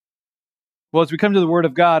Well, as we come to the Word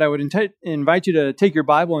of God, I would invite you to take your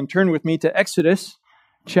Bible and turn with me to Exodus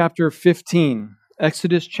chapter 15.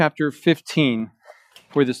 Exodus chapter 15,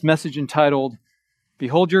 for this message entitled,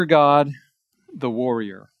 Behold Your God, the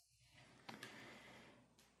Warrior.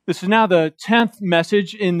 This is now the 10th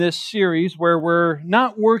message in this series where we're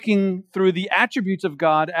not working through the attributes of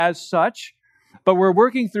God as such, but we're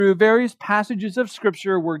working through various passages of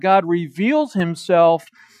Scripture where God reveals Himself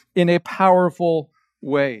in a powerful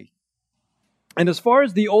way. And as far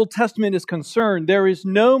as the Old Testament is concerned, there is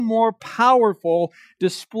no more powerful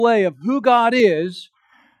display of who God is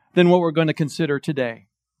than what we're going to consider today.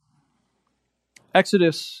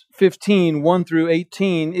 Exodus 15, 1 through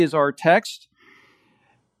 18 is our text.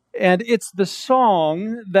 And it's the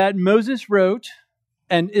song that Moses wrote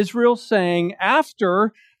and Israel sang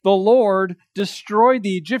after the Lord destroyed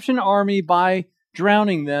the Egyptian army by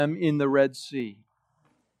drowning them in the Red Sea.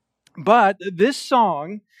 But this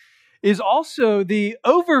song is also the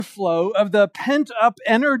overflow of the pent-up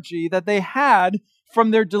energy that they had from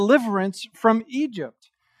their deliverance from Egypt.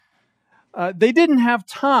 They didn't have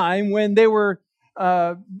time when they were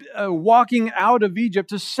walking out of Egypt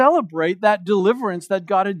to celebrate that deliverance that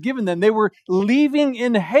God had given them. They were leaving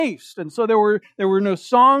in haste, and so there were no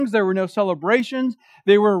songs, there were no celebrations.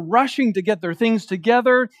 They were rushing to get their things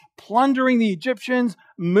together, plundering the Egyptians,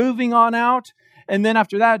 moving on out. And then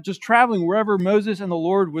after that, just traveling wherever Moses and the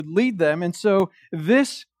Lord would lead them. And so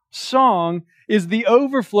this song is the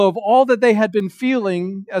overflow of all that they had been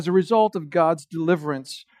feeling as a result of God's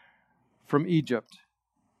deliverance from Egypt.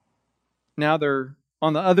 Now they're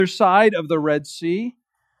on the other side of the Red Sea.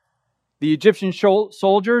 The Egyptian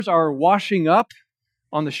soldiers are washing up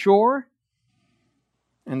on the shore.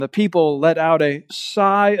 And the people let out a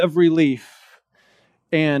sigh of relief.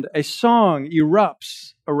 And a song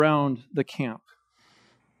erupts around the camp.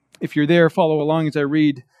 If you're there, follow along as I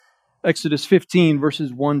read Exodus 15,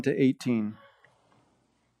 verses 1 to 18.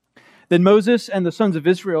 Then Moses and the sons of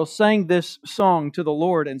Israel sang this song to the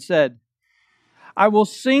Lord and said, I will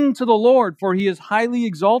sing to the Lord, for He is highly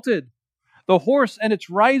exalted. The horse and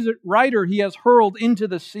its rider He has hurled into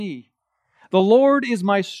the sea. The Lord is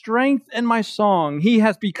my strength and my song. He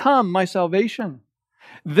has become my salvation.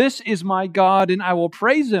 This is my God, and I will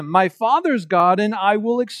praise Him, my Father's God, and I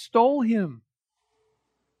will extol Him.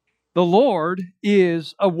 The Lord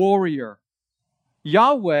is a warrior.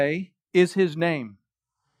 Yahweh is His name.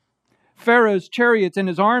 Pharaoh's chariots and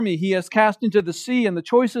his army He has cast into the sea, and the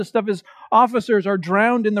choicest of his officers are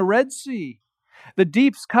drowned in the Red Sea. The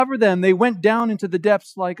deeps cover them. They went down into the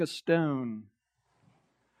depths like a stone.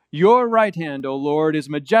 Your right hand, O Lord, is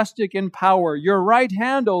majestic in power. Your right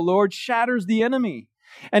hand, O Lord, shatters the enemy.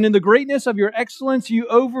 And in the greatness of your excellence, you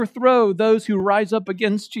overthrow those who rise up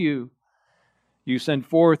against you. You send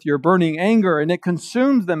forth your burning anger, and it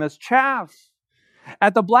consumes them as chaff.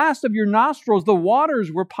 At the blast of your nostrils, the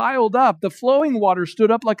waters were piled up. The flowing waters stood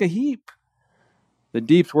up like a heap. The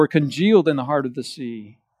deeps were congealed in the heart of the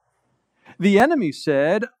sea. The enemy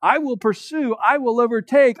said, I will pursue, I will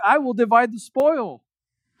overtake, I will divide the spoil.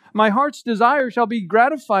 My heart's desire shall be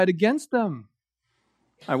gratified against them.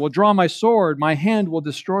 I will draw my sword, my hand will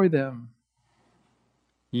destroy them.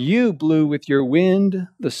 You blew with your wind,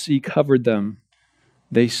 the sea covered them.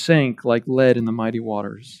 They sank like lead in the mighty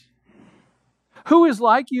waters. Who is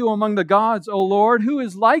like you among the gods, O Lord? Who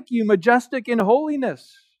is like you, majestic in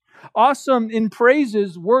holiness, awesome in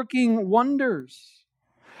praises, working wonders?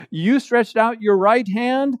 You stretched out your right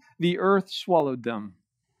hand, the earth swallowed them.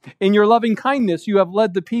 In your loving kindness you have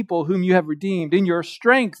led the people whom you have redeemed. In your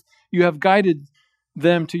strength you have guided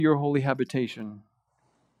them to your holy habitation.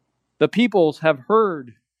 The peoples have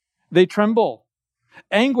heard, they tremble.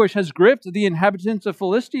 Anguish has gripped the inhabitants of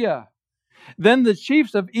Philistia. Then the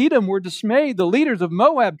chiefs of Edom were dismayed. The leaders of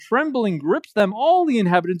Moab, trembling, grips them. All the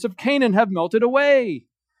inhabitants of Canaan have melted away.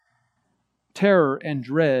 Terror and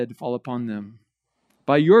dread fall upon them.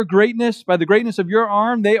 By your greatness, by the greatness of your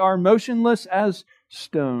arm, they are motionless as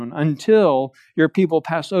stone until your people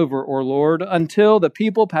pass over, O Lord, until the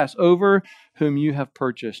people pass over whom you have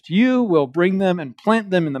purchased. You will bring them and plant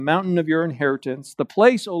them in the mountain of your inheritance, the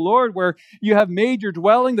place, O Lord, where you have made your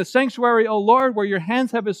dwelling, the sanctuary, O Lord, where your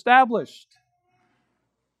hands have established.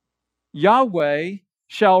 Yahweh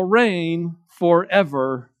shall reign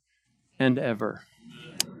forever and ever.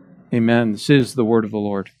 Amen. This is the word of the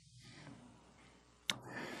Lord.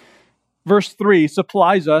 Verse 3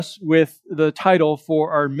 supplies us with the title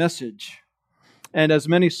for our message. And as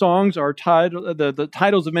many songs are the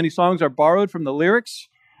titles of many songs are borrowed from the lyrics,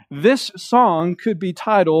 this song could be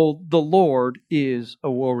titled, The Lord is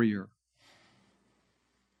a Warrior.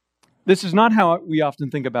 This is not how we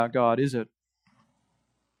often think about God, is it?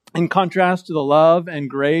 In contrast to the love and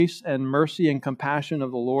grace and mercy and compassion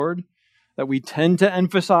of the Lord that we tend to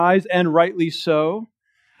emphasize, and rightly so,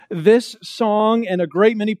 this song and a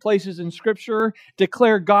great many places in Scripture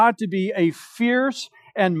declare God to be a fierce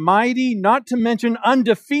and mighty, not to mention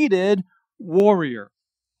undefeated, warrior.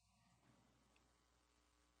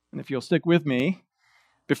 And if you'll stick with me,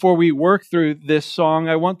 before we work through this song,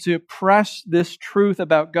 I want to press this truth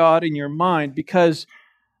about God in your mind, because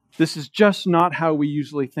this is just not how we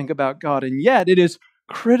usually think about God. And yet it is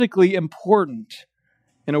critically important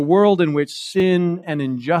in a world in which sin and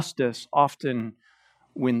injustice often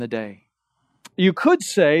win the day. You could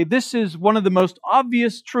say this is one of the most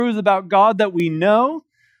obvious truths about God that we know,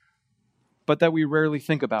 but that we rarely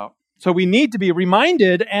think about. So we need to be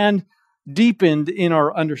reminded and deepened in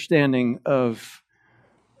our understanding of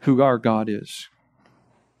who our God is.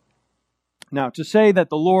 Now, to say that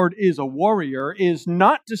the Lord is a warrior is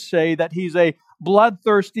not to say that he's a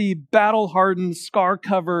bloodthirsty, battle-hardened,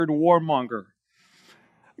 scar-covered warmonger.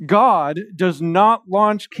 God does not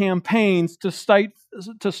launch campaigns to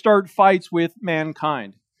start fights with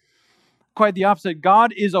mankind. Quite the opposite.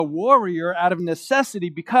 God is a warrior out of necessity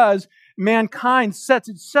because mankind sets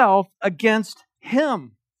itself against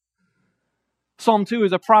him. Psalm 2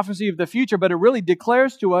 is a prophecy of the future, but it really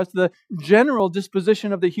declares to us the general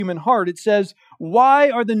disposition of the human heart. It says, "Why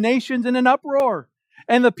are the nations in an uproar,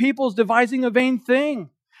 and the peoples devising a vain thing?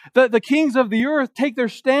 The kings of the earth take their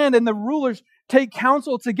stand, and the rulers take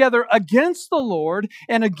counsel together against the Lord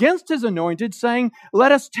and against his anointed, saying,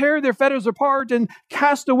 'Let us tear their fetters apart and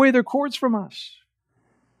cast away their cords from us.'"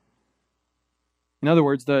 In other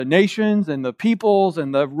words, the nations and the peoples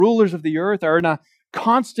and the rulers of the earth are in a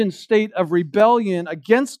constant state of rebellion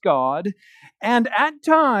against God, and at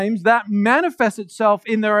times that manifests itself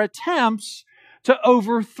in their attempts to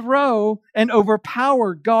overthrow and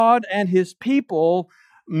overpower God and his people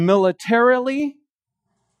militarily,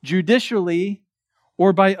 judicially,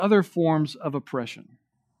 or by other forms of oppression.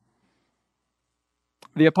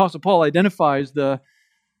 The Apostle Paul identifies the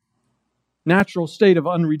natural state of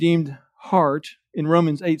unredeemed heart in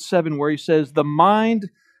Romans 8:7, where he says, "The mind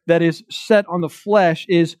that is set on the flesh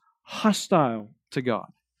is hostile to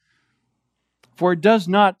God. For it does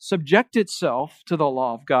not subject itself to the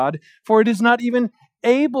law of God, for it is not even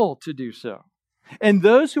able to do so. And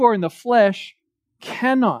those who are in the flesh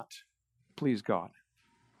cannot please God."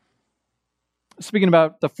 Speaking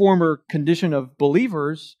about the former condition of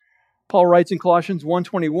believers, Paul writes in Colossians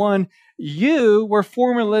 1:21, "You were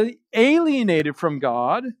formerly alienated from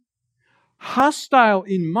God, hostile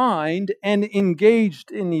in mind, and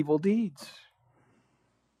engaged in evil deeds."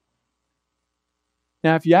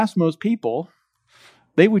 Now, if you ask most people,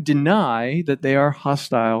 they would deny that they are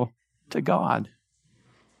hostile to God.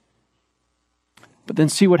 But then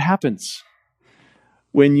see what happens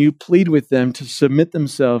when you plead with them to submit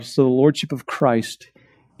themselves to the lordship of Christ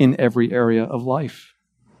in every area of life.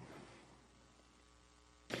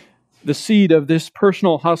 The seed of this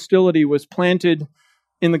personal hostility was planted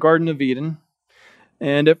in the Garden of Eden,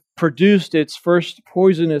 and it produced its first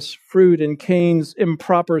poisonous fruit in Cain's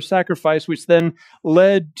improper sacrifice, which then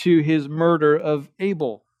led to his murder of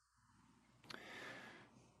Abel.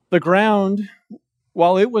 The ground,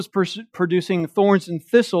 while it was producing thorns and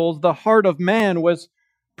thistles, the heart of man was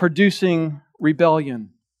producing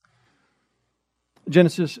rebellion.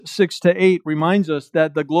 Genesis 6-8 reminds us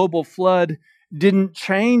that the global flood didn't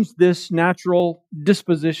change this natural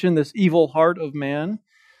disposition, this evil heart of man,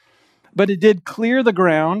 but it did clear the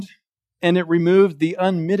ground and it removed the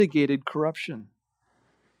unmitigated corruption.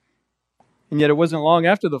 And yet it wasn't long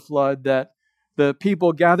after the flood that the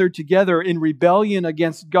people gathered together in rebellion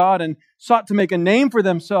against God and sought to make a name for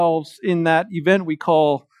themselves in that event we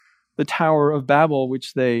call the Tower of Babel,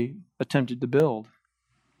 which they attempted to build.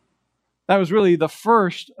 That was really the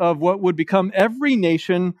first of what would become every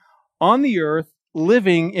nation on the earth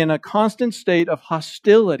living in a constant state of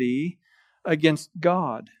hostility against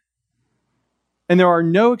God. And there are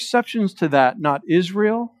no exceptions to that, not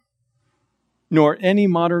Israel, nor any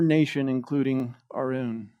modern nation, including our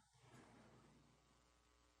own.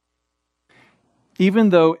 Even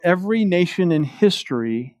though every nation in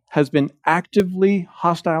history has been actively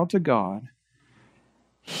hostile to God,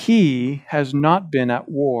 He has not been at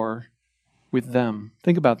war with them.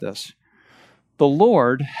 Think about this. The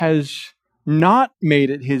Lord has not made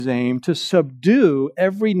it His aim to subdue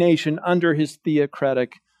every nation under His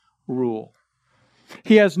theocratic rule.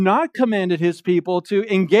 He has not commanded His people to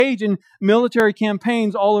engage in military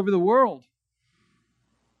campaigns all over the world.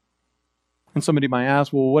 And somebody might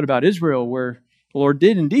ask, well, what about Israel, where The Lord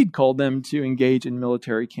did indeed call them to engage in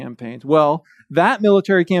military campaigns. Well, that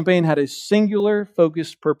military campaign had a singular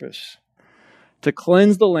focused purpose: to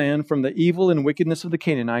cleanse the land from the evil and wickedness of the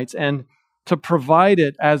Canaanites and to provide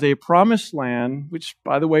it as a promised land, which,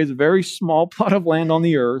 by the way, is a very small plot of land on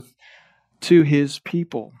the earth, to his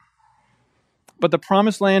people. But the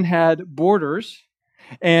promised land had borders,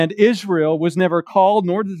 and Israel was never called,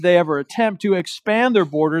 nor did they ever attempt to expand their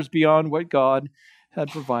borders beyond what God had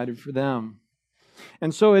provided for them.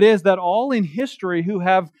 And so it is that all in history who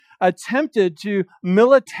have attempted to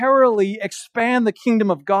militarily expand the kingdom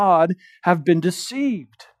of God have been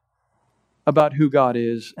deceived about who God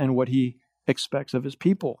is and what he expects of his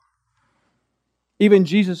people. Even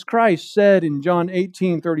Jesus Christ said in John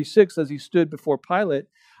 18:36 as he stood before Pilate,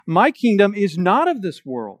 "My kingdom is not of this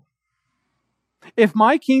world. If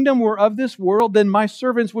my kingdom were of this world, then my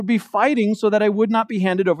servants would be fighting so that I would not be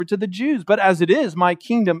handed over to the Jews. But as it is, my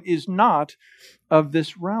kingdom is not of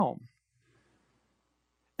this realm."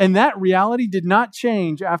 And that reality did not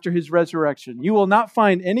change after his resurrection. You will not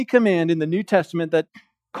find any command in the New Testament that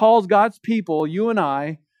calls God's people, you and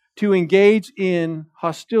I, to engage in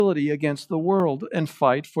hostility against the world and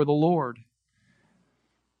fight for the Lord.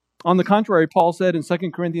 On the contrary, Paul said in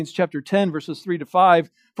 2 Corinthians chapter 10, verses 3 to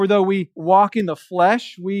 5, "For though we walk in the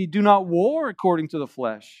flesh, we do not war according to the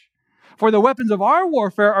flesh. For the weapons of our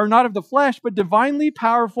warfare are not of the flesh, but divinely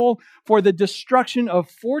powerful for the destruction of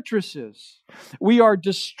fortresses. We are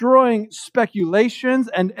destroying speculations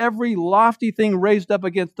and every lofty thing raised up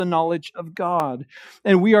against the knowledge of God.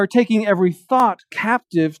 And we are taking every thought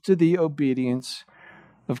captive to the obedience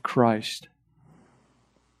of Christ."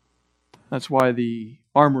 That's why the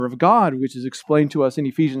armor of God, which is explained to us in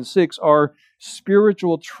Ephesians 6, are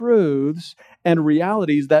spiritual truths and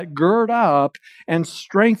realities that gird up and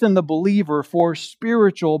strengthen the believer for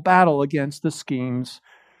spiritual battle against the schemes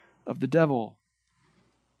of the devil.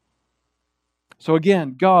 So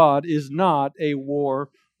again, God is not a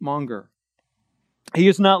warmonger. He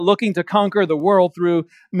is not looking to conquer the world through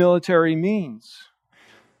military means.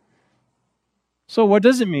 So what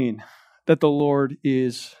does it mean that the Lord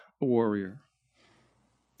is a warrior?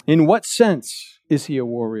 In what sense is he a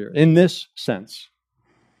warrior? In this sense: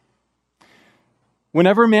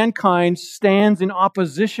 whenever mankind stands in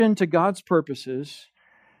opposition to God's purposes,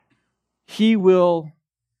 he will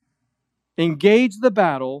engage the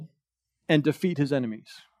battle and defeat his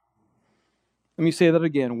enemies. Let me say that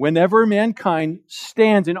again. Whenever mankind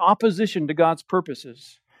stands in opposition to God's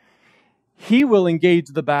purposes, he will engage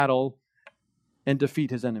the battle and defeat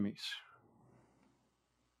his enemies.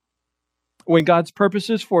 When God's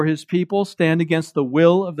purposes for his people stand against the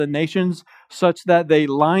will of the nations such that they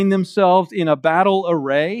line themselves in a battle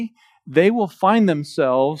array, they will find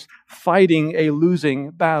themselves fighting a losing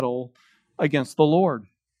battle against the Lord.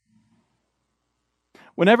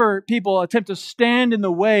 Whenever people attempt to stand in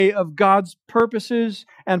the way of God's purposes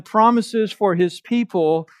and promises for his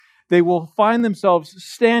people, they will find themselves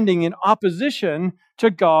standing in opposition to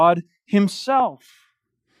God himself.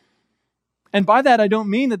 And by that, I don't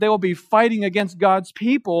mean that they will be fighting against God's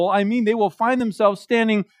people. I mean they will find themselves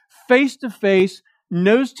standing face to face,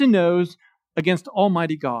 nose to nose, against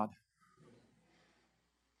Almighty God.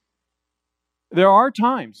 There are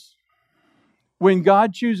times when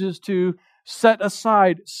God chooses to set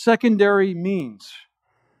aside secondary means,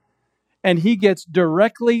 and he gets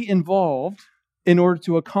directly involved in order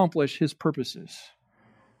to accomplish his purposes.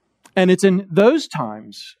 And it's in those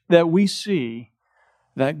times that we see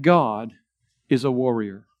that God is a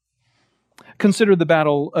warrior. Consider the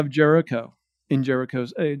battle of Jericho in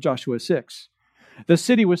Joshua 6. The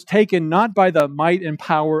city was taken not by the might and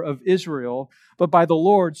power of Israel, but by the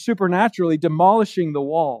Lord supernaturally demolishing the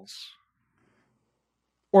walls.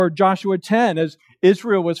 Or Joshua 10, as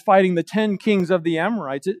Israel was fighting the 10 kings of the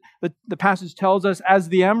Amorites, the passage tells us, as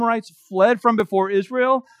the Amorites fled from before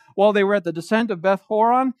Israel, while they were at the descent of Beth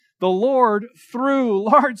Horon, the Lord threw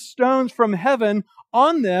large stones from heaven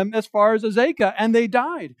on them as far as Azekah, and they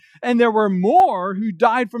died. And there were more who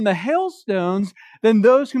died from the hailstones than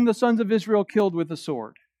those whom the sons of Israel killed with the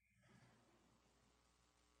sword.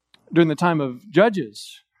 During the time of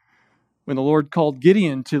Judges, when the Lord called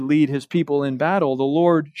Gideon to lead his people in battle, the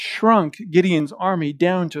Lord shrunk Gideon's army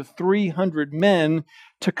down to 300 men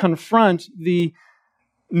to confront the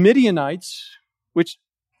Midianites, which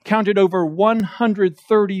counted over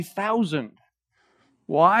 130,000.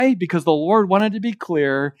 Why? Because the Lord wanted to be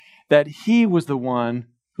clear that he was the one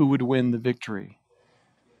who would win the victory.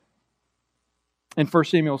 In 1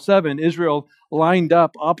 Samuel 7, Israel lined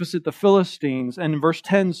up opposite the Philistines, and verse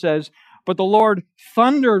 10 says, "But the Lord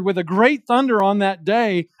thundered with a great thunder on that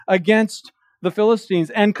day against the Philistines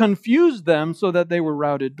and confused them so that they were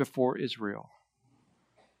routed before Israel.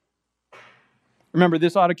 Remember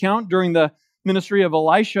this odd account? During the ministry of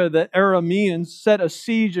Elisha, the Arameans set a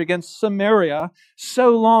siege against Samaria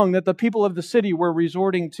so long that the people of the city were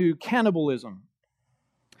resorting to cannibalism.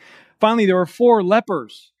 Finally, there were 4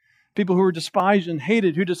 lepers, people who were despised and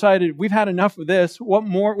hated, who decided, we've had enough of this.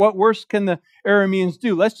 What worse can the Arameans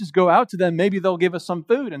do? Let's just go out to them. Maybe they'll give us some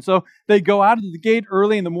food. And so they go out of the gate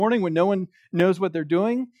early in the morning when no one knows what they're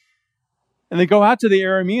doing. And they go out to the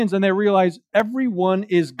Arameans and they realize everyone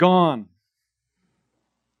is gone.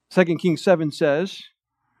 2 Kings 7 says,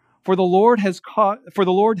 For the Lord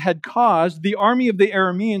had caused the army of the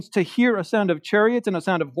Arameans to hear a sound of chariots and a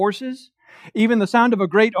sound of horses, even the sound of a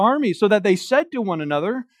great army, so that they said to one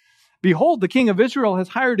another, Behold, the king of Israel has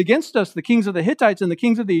hired against us the kings of the Hittites and the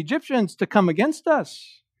kings of the Egyptians to come against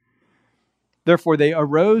us. Therefore they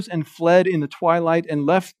arose and fled in the twilight and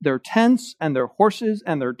left their tents and their horses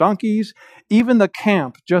and their donkeys, even the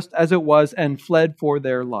camp just as it was, and fled for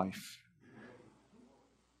their life.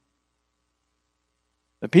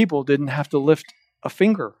 The people didn't have to lift a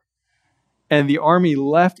finger. And the army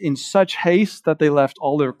left in such haste that they left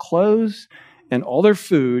all their clothes and all their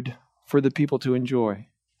food for the people to enjoy.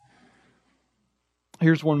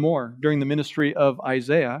 Here's one more. During the ministry of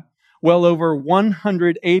Isaiah, well over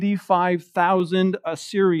 185,000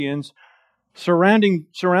 Assyrians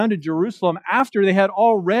surrounded Jerusalem after they had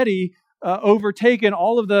already overtaken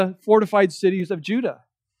all of the fortified cities of Judah.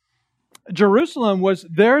 Jerusalem was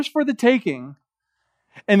theirs for the taking,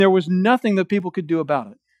 and there was nothing that people could do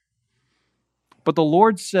about it. But the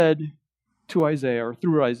Lord said to Isaiah, or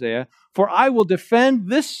through Isaiah, For I will defend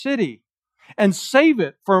this city and save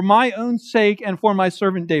it for my own sake and for my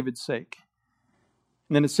servant David's sake.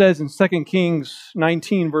 And then it says in 2 Kings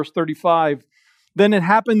 19, verse 35, Then it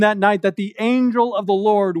happened that night that the angel of the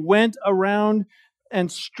Lord went around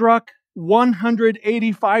and struck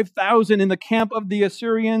 185,000 in the camp of the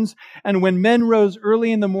Assyrians. And when men rose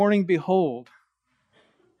early in the morning, behold,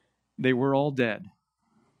 they were all dead.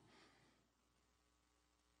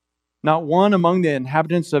 Not one among the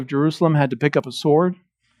inhabitants of Jerusalem had to pick up a sword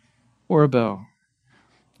or a bow,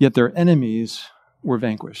 yet their enemies were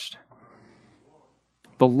vanquished.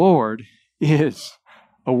 The Lord is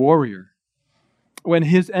a warrior. When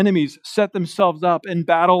his enemies set themselves up in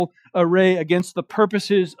battle array against the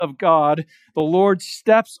purposes of God, the Lord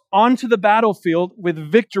steps onto the battlefield with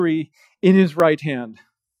victory in his right hand.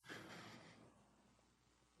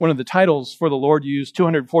 One of the titles for the Lord used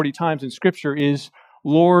 240 times in Scripture is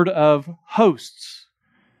Lord of Hosts,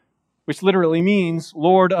 which literally means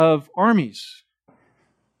Lord of Armies.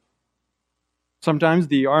 Sometimes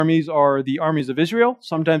the armies are the armies of Israel.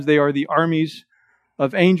 Sometimes they are the armies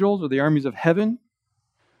of angels or the armies of heaven.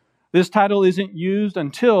 This title isn't used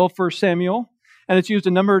until 1 Samuel, and it's used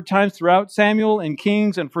a number of times throughout Samuel and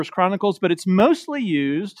Kings and 1 Chronicles, but it's mostly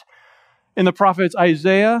used in the prophets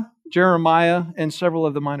Isaiah, Jeremiah, and several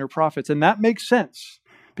of the minor prophets. And that makes sense,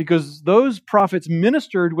 because those prophets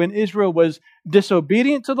ministered when Israel was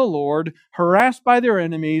disobedient to the Lord, harassed by their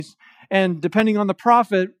enemies, and depending on the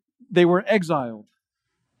prophet, they were exiled.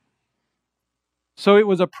 So it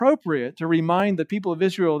was appropriate to remind the people of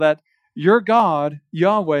Israel that your God,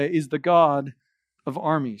 Yahweh, is the God of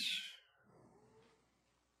armies.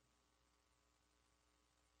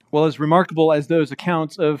 Well, as remarkable as those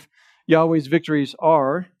accounts of Yahweh's victories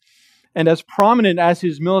are, and as prominent as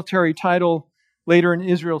his military title later in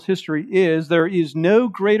Israel's history is, there is no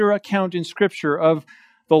greater account in Scripture of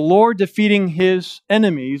the Lord defeating his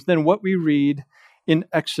enemies than what we read in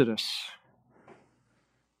Exodus.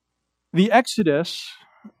 The Exodus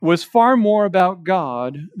was far more about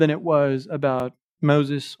God than it was about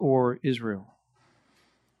Moses or Israel.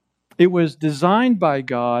 It was designed by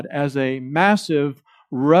God as a massive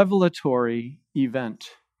revelatory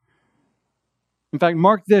event. In fact,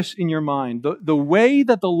 mark this in your mind. The way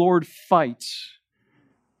that the Lord fights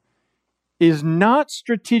is not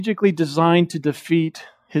strategically designed to defeat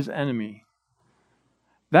his enemy.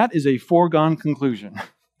 That is a foregone conclusion.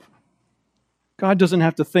 God doesn't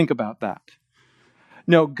have to think about that.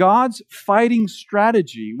 No, God's fighting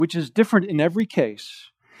strategy, which is different in every case,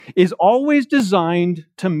 is always designed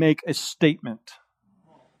to make a statement.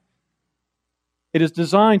 It is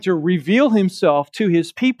designed to reveal himself to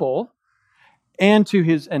his people and to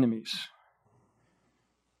his enemies.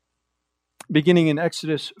 Beginning in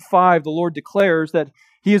Exodus 5, the Lord declares that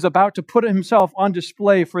he is about to put himself on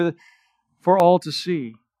display for all to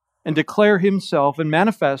see and declare himself and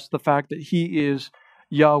manifest the fact that he is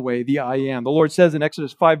Yahweh, the I Am. The Lord says in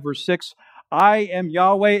Exodus 5, verse 6, I am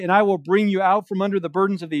Yahweh, and I will bring you out from under the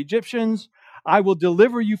burdens of the Egyptians. I will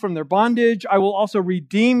deliver you from their bondage. I will also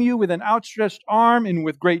redeem you with an outstretched arm and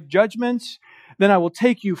with great judgments. Then I will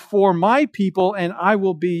take you for my people, and I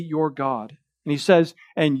will be your God. And he says,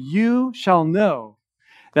 and you shall know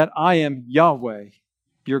that I am Yahweh,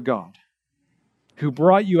 your God, who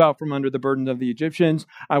brought you out from under the burden of the Egyptians.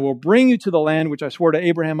 I will bring you to the land which I swore to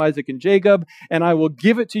Abraham, Isaac, and Jacob, and I will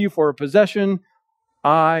give it to you for a possession.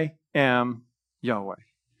 I am Yahweh.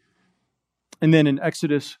 And then in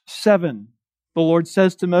Exodus 7, the Lord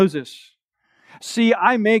says to Moses, see,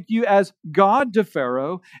 I make you as God to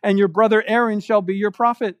Pharaoh, and your brother Aaron shall be your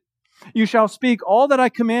prophet. You shall speak all that I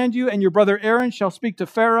command you, and your brother Aaron shall speak to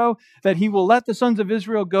Pharaoh, that he will let the sons of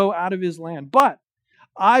Israel go out of his land. But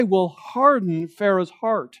I will harden Pharaoh's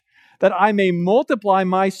heart, that I may multiply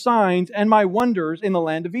my signs and my wonders in the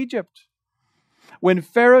land of Egypt. When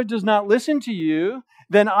Pharaoh does not listen to you,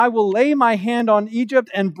 then I will lay my hand on Egypt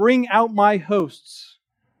and bring out my hosts,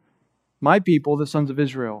 my people, the sons of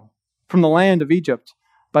Israel, from the land of Egypt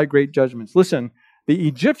by great judgments. Listen, the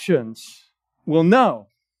Egyptians will know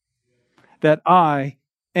that I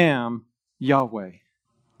am Yahweh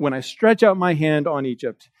when I stretch out my hand on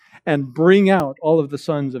Egypt and bring out all of the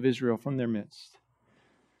sons of Israel from their midst.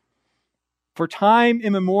 For time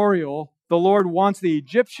immemorial, the Lord wants the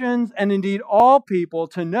Egyptians and indeed all people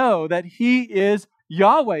to know that He is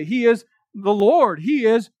Yahweh. He is the Lord. He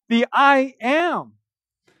is the I Am,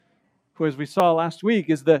 who, as we saw last week,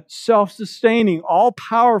 is the self-sustaining,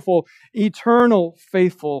 all-powerful, eternal,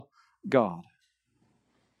 faithful God.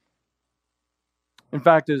 In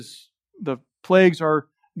fact, as the plagues are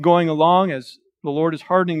going along, as the Lord is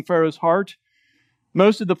hardening Pharaoh's heart,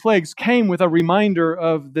 most of the plagues came with a reminder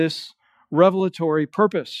of this revelatory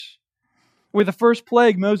purpose. With the first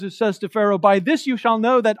plague, Moses says to Pharaoh, by this you shall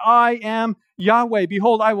know that I am Yahweh.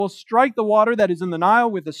 Behold, I will strike the water that is in the Nile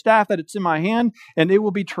with the staff that is in my hand, and it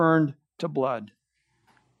will be turned to blood.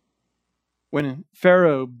 When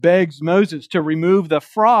Pharaoh begs Moses to remove the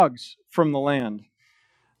frogs from the land,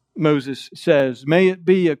 Moses says, may it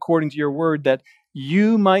be according to your word, that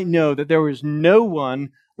you might know that there is no one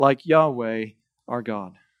like Yahweh our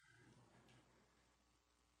God.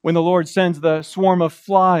 When the Lord sends the swarm of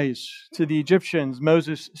flies to the Egyptians,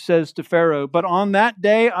 Moses says to Pharaoh, but on that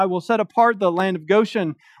day I will set apart the land of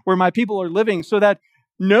Goshen where my people are living, so that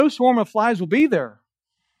no swarm of flies will be there,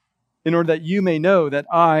 in order that you may know that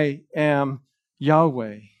I am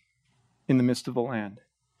Yahweh in the midst of the land.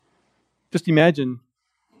 Just imagine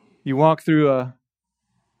you walk through a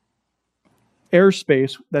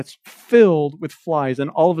airspace that's filled with flies, and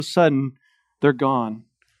all of a sudden they're gone.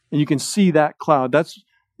 And you can see that cloud. That's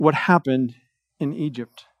what happened in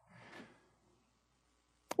Egypt.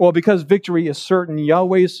 Well, because victory is certain,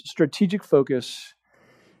 Yahweh's strategic focus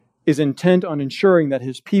is intent on ensuring that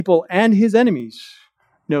His people and His enemies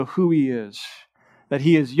know who He is, that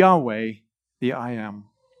He is Yahweh, the I Am.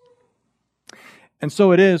 And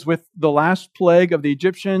so it is with the last plague of the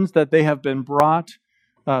Egyptians that they have been brought,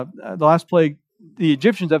 the last plague, the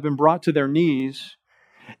Egyptians have been brought to their knees,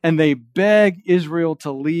 and they beg Israel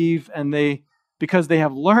to leave, and because they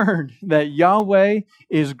have learned that Yahweh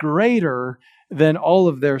is greater than all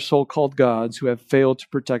of their so-called gods who have failed to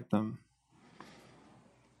protect them.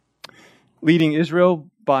 Leading Israel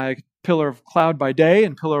by a pillar of cloud by day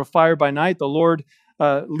and pillar of fire by night, the Lord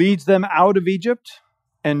leads them out of Egypt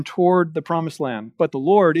and toward the promised land. But the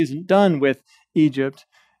Lord isn't done with Egypt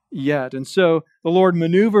yet. And so the Lord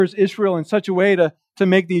maneuvers Israel in such a way to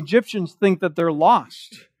make the Egyptians think that they're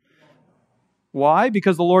lost. Why?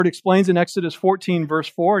 Because the Lord explains in Exodus 14, verse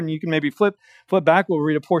 4, and you can maybe flip back. We'll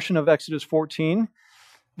read a portion of Exodus 14.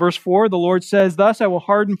 Verse 4, the Lord says, thus I will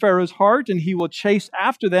harden Pharaoh's heart, and he will chase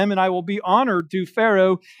after them, and I will be honored through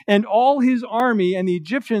Pharaoh and all his army, and the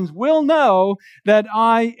Egyptians will know that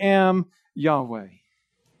I am Yahweh.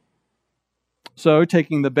 So,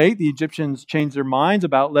 taking the bait, the Egyptians changed their minds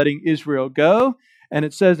about letting Israel go. And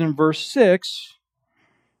it says in verse 6,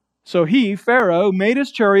 so he, Pharaoh, made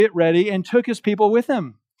his chariot ready and took his people with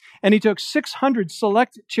him. And he took 600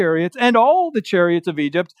 select chariots and all the chariots of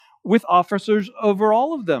Egypt with officers over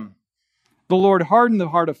all of them. The Lord hardened the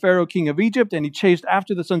heart of Pharaoh, king of Egypt, and he chased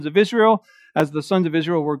after the sons of Israel as the sons of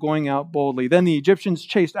Israel were going out boldly. Then the Egyptians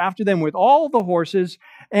chased after them with all the horses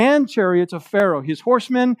and chariots of Pharaoh, his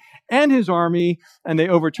horsemen and his army, and they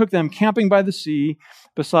overtook them camping by the sea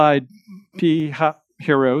beside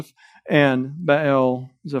Pi-hahiroth and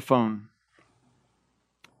Baal-zephon.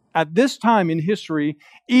 At this time in history,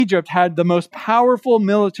 Egypt had the most powerful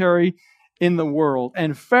military in the world,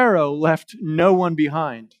 and Pharaoh left no one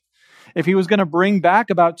behind. If he was going to bring back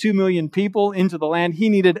about 2 million people into the land, he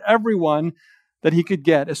needed everyone that he could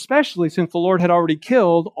get, especially since the Lord had already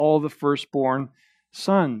killed all the firstborn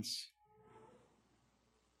sons.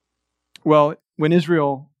 Well, when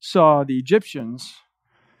Israel saw the Egyptians,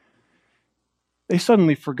 they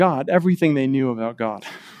suddenly forgot everything they knew about God.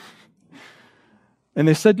 And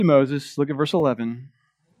they said to Moses, look at verse 11,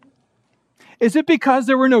 "Is it because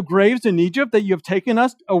there were no graves in Egypt that you have taken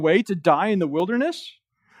us away to die in the wilderness?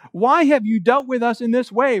 Why have you dealt with us in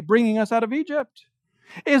this way, bringing us out of Egypt?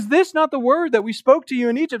 Is this not the word that we spoke to you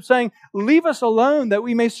in Egypt, saying, 'Leave us alone that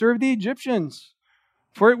we may serve the Egyptians'?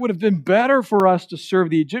 For it would have been better for us to serve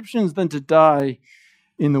the Egyptians than to die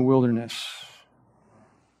in the wilderness."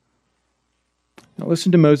 Now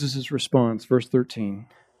listen to Moses' response, verse 13.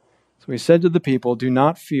 So he said to the people, "Do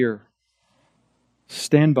not fear.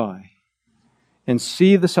 Stand by and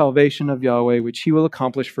see the salvation of Yahweh, which he will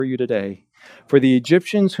accomplish for you today. For the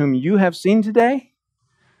Egyptians whom you have seen today,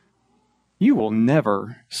 you will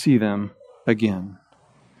never see them again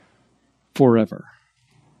forever.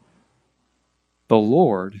 The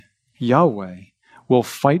Lord, Yahweh, will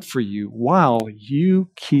fight for you while you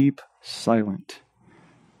keep silent."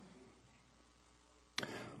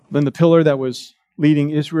 Then the pillar that was leading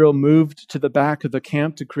Israel moved to the back of the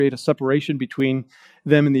camp to create a separation between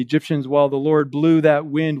them and the Egyptians, while the Lord blew that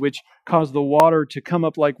wind which caused the water to come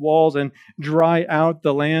up like walls and dry out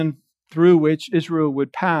the land through which Israel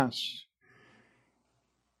would pass.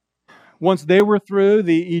 Once they were through,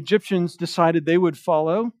 the Egyptians decided they would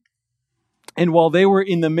follow. And while they were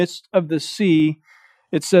in the midst of the sea,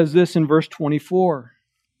 it says this in verse 24.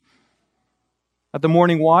 "At the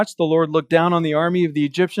morning watch, the Lord looked down on the army of the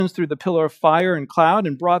Egyptians through the pillar of fire and cloud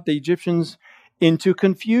and brought the Egyptians into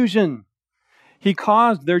confusion. He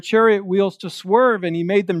caused their chariot wheels to swerve and he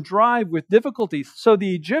made them drive with difficulty. So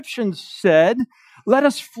the Egyptians said, 'Let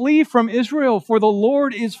us flee from Israel, for the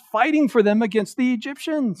Lord is fighting for them against the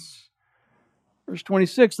Egyptians.'" Verse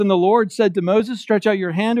 26, "Then the Lord said to Moses, 'Stretch out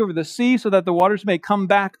your hand over the sea so that the waters may come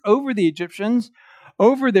back over the Egyptians,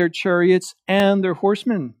 over their chariots and their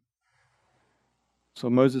horsemen.' So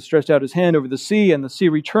Moses stretched out his hand over the sea, and the sea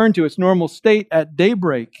returned to its normal state at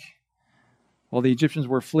daybreak, while the Egyptians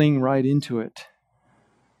were fleeing right into it.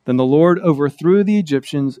 Then the Lord overthrew the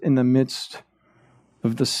Egyptians in the midst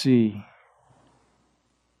of the sea."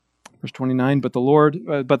 Verse 29, but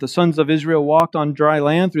the sons of Israel walked on dry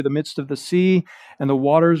land through the midst of the sea, and the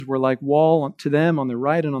waters were like wall to them on the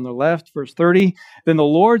right and on the left." Verse 30, "Then the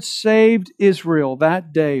Lord saved Israel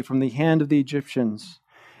that day from the hand of the Egyptians,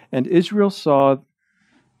 and Israel saw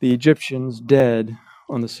the Egyptians dead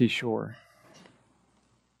on the seashore."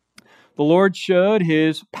 The Lord showed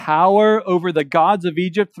his power over the gods of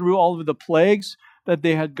Egypt through all of the plagues that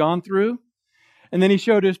they had gone through. And then he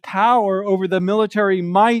showed his power over the military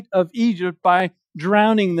might of Egypt by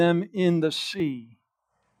drowning them in the sea.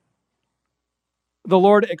 The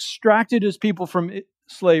Lord extracted his people from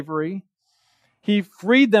slavery. He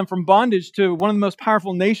freed them from bondage to one of the most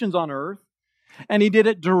powerful nations on earth. And he did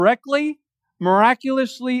it directly,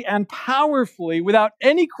 miraculously, and powerfully without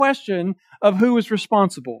any question of who was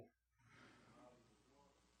responsible.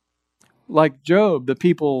 Like Job, the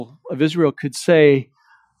people of Israel could say,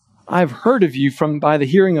 "I've heard of you by the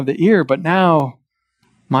hearing of the ear, but now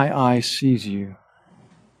my eye sees you."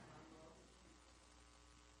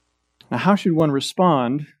 Now, how should one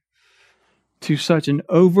respond to such an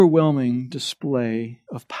overwhelming display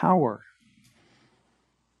of power?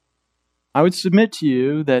 I would submit to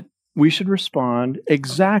you that we should respond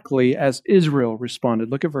exactly as Israel responded.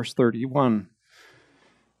 Look at verse 31.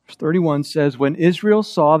 Verse 31 says, "When Israel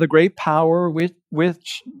saw the great power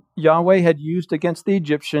which Yahweh had used against the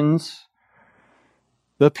Egyptians,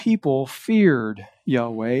 the people feared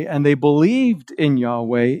Yahweh, and they believed in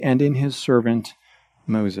Yahweh and in his servant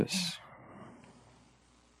Moses."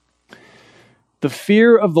 The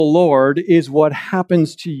fear of the Lord is what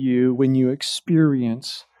happens to you when you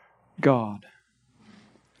experience God.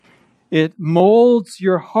 It molds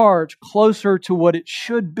your heart closer to what it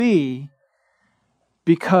should be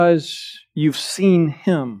because you've seen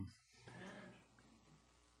him.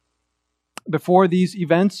 Before these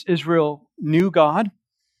events, Israel knew God.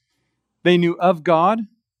 They knew of God,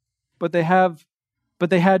 but they had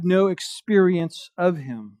no experience of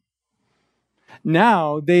him.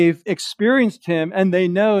 Now they've experienced him, and they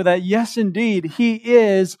know that, yes, indeed, he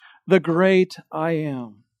is the great I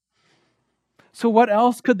am. So what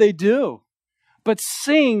else could they do but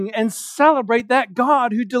sing and celebrate that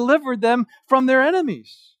God who delivered them from their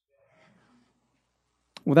enemies?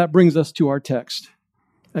 Well, that brings us to our text,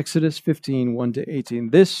 Exodus 15, 1-18.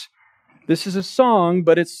 This is a song,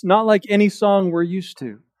 but it's not like any song we're used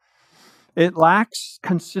to. It lacks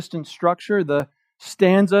consistent structure. The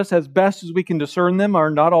stanzas, as best as we can discern them,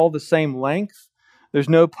 are not all the same length. There's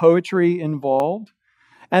no poetry involved.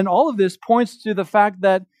 And all of this points to the fact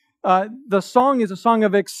that the song is a song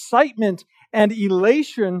of excitement and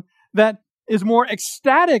elation that is more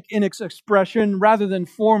ecstatic in its expression rather than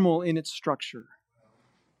formal in its structure.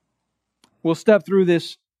 We'll step through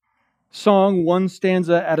this song one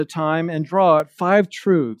stanza at a time and draw out 5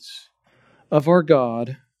 truths of our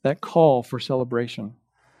God that call for celebration.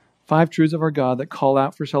 5 truths of our God that call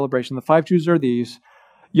out for celebration. The 5 truths are these.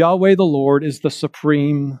 Yahweh the Lord is the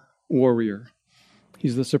supreme warrior.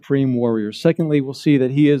 He's the supreme warrior. Secondly, we'll see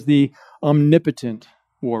that He is the omnipotent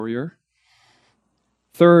warrior.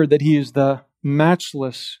 Third, that He is the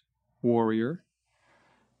matchless warrior.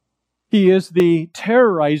 He is the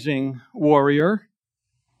terrorizing warrior.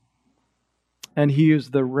 And He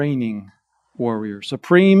is the reigning warrior.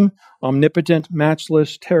 Supreme, omnipotent,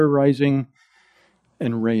 matchless, terrorizing,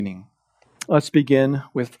 and reigning. Let's begin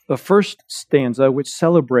with the first stanza, which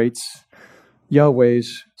celebrates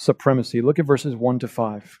Yahweh's supremacy. Look at verses 1 to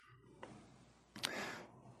 5.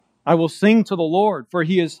 I will sing to the Lord, for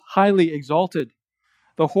He is highly exalted.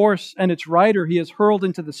 The horse and its rider He has hurled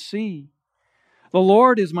into the sea. The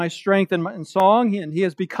Lord is my strength and song, and He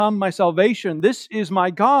has become my salvation. This is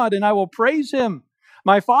my God, and I will praise Him.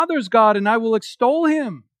 My Father's God, and I will extol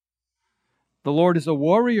Him. The Lord is a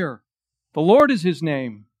warrior. The Lord is His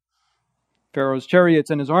name. Pharaoh's chariots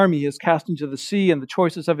and his army He has cast into the sea, and the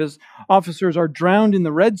choicest of His officers are drowned in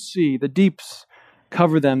the Red Sea. The deeps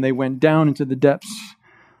cover them. They went down into the depths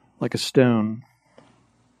like a stone.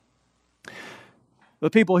 The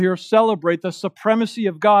people here celebrate the supremacy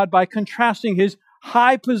of God by contrasting His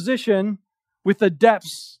high position with the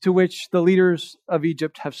depths to which the leaders of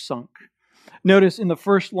Egypt have sunk. Notice in the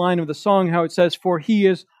first line of the song how it says, for He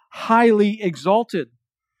is highly exalted.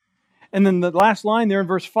 And then the last line there in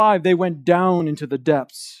verse 5, they went down into the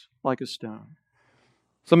depths like a stone.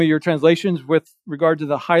 Some of your translations with regard to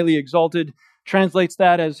the highly exalted translates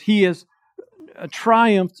that as He is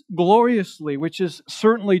triumphed gloriously, which is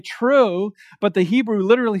certainly true, but the Hebrew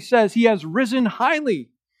literally says He has risen highly.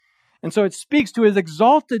 And so it speaks to His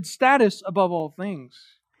exalted status above all things.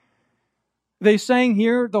 They sang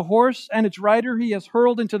here, the horse and its rider He has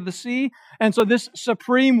hurled into the sea. And so this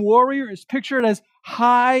supreme warrior is pictured as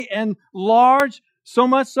high and large, so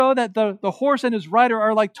much so that the horse and his rider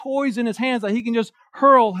are like toys in His hands that He can just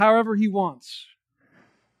hurl however He wants.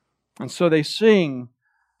 And so they sing,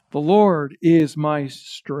 the Lord is my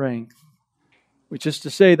strength, which is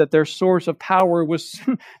to say that their source of power was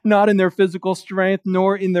not in their physical strength,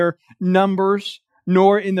 nor in their numbers,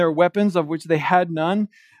 nor in their weapons, of which they had none,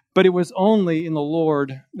 but it was only in the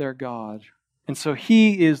Lord their God. And so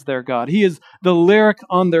He is their God. He is the lyric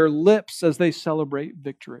on their lips as they celebrate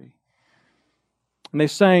victory. And they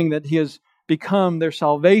sang that He has become their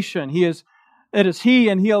salvation. It is He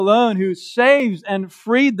and He alone who saves and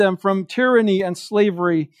freed them from tyranny and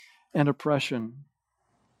slavery and oppression.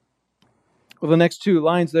 Well, the next 2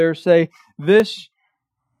 lines there say, this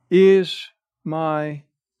is my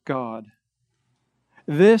God.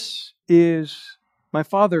 This is my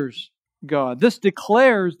Father's God. This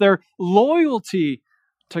declares their loyalty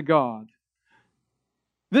to God.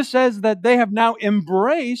 This says that they have now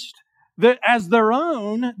embraced as their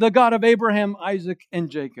own the God of Abraham, Isaac,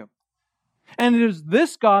 and Jacob. And it is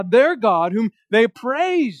this God, their God, whom they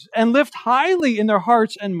praise and lift highly in their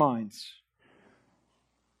hearts and minds.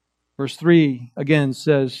 Verse 3 again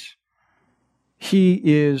says, He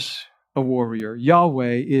is a warrior.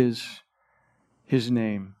 Yahweh is His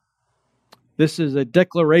name. This is a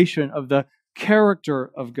declaration of the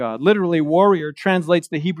character of God. Literally, warrior translates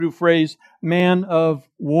the Hebrew phrase, man of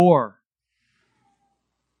war.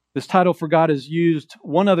 This title for God is used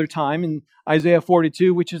one other time in Isaiah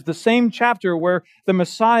 42, which is the same chapter where the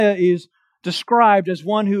Messiah is described as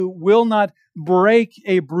one who will not break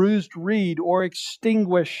a bruised reed or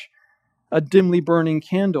extinguish a dimly burning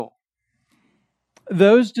candle.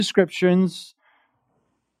 Those descriptions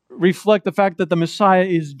reflect the fact that the Messiah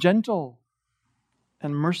is gentle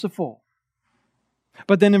and merciful.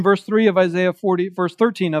 But then in verse 13 of Isaiah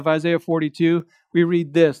 42, we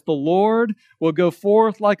read this, the Lord will go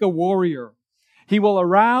forth like a warrior. He will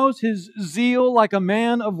arouse His zeal like a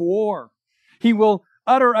man of war. He will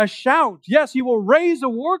utter a shout. Yes, He will raise a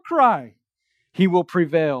war cry. He will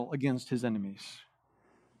prevail against His enemies.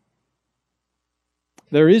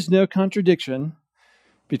 There is no contradiction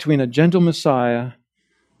between a gentle Messiah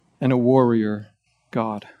and a warrior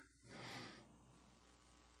God.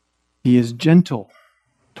 He is gentle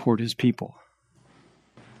toward His people,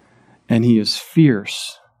 and He is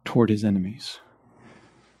fierce toward His enemies.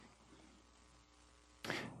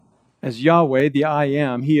 As Yahweh, the I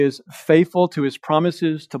Am, He is faithful to His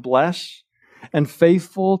promises to bless and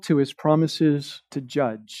faithful to His promises to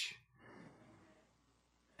judge.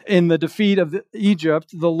 In the defeat of Egypt,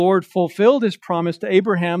 the Lord fulfilled His promise to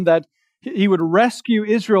Abraham that He would rescue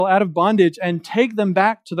Israel out of bondage and take them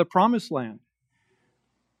back to the promised land.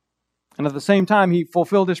 And at the same time, He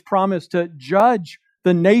fulfilled His promise to judge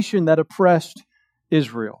the nation that oppressed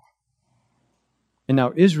Israel. And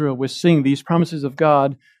now Israel was seeing these promises of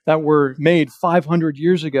God that were made 500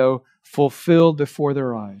 years ago fulfilled before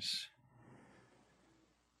their eyes.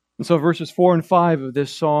 And so verses 4 and 5 of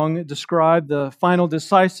this song describe the final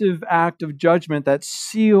decisive act of judgment that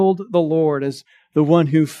sealed the Lord as the one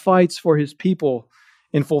who fights for His people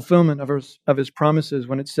in fulfillment of His promises,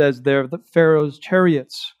 when it says there that Pharaoh's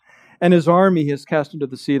chariots and his army He has cast into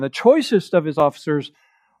the sea, and the choicest of His officers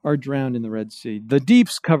are drowned in the Red Sea. The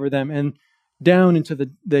deeps cover them, and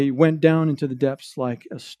they went down into the depths like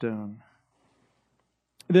a stone.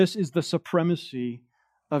 This is the supremacy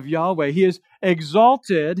of Yahweh. He is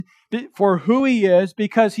exalted for who He is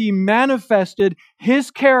because He manifested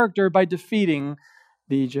His character by defeating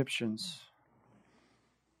the Egyptians.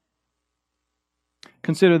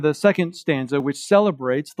 Consider the second stanza, which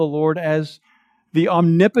celebrates the Lord as the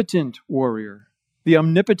omnipotent warrior. The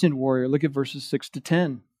omnipotent warrior. Look at verses 6 to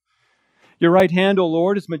 10. Your right hand, O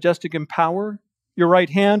Lord, is majestic in power. Your right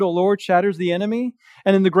hand, O Lord, shatters the enemy.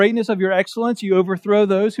 And in the greatness of your excellence, you overthrow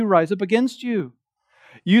those who rise up against you.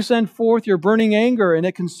 You send forth your burning anger, and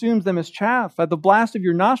it consumes them as chaff. At the blast of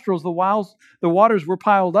your nostrils, the waters were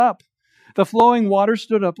piled up. The flowing waters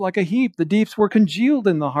stood up like a heap. The deeps were congealed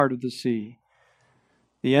in the heart of the sea.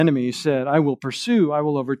 The enemy said, I will pursue, I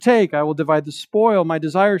will overtake, I will divide the spoil. My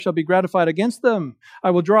desire shall be gratified against them.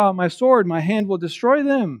 I will draw out my sword, my hand will destroy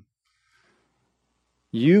them.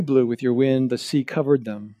 You blew with your wind, the sea covered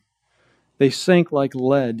them. They sank like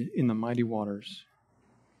lead in the mighty waters.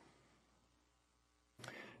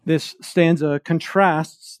 This stanza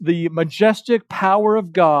contrasts the majestic power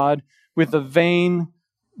of God with the vain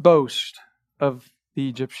boast of the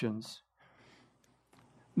Egyptians.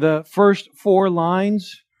 The first 4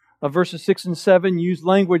 lines of verses 6 and 7 use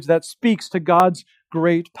language that speaks to God's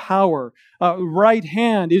great power. Right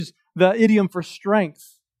hand is the idiom for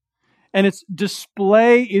strength. And its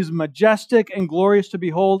display is majestic and glorious to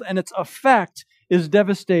behold, and its effect is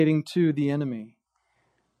devastating to the enemy.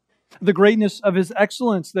 The greatness of His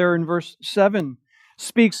excellence there in verse 7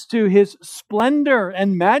 speaks to His splendor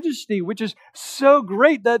and majesty, which is so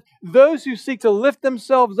great that those who seek to lift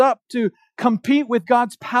themselves up to compete with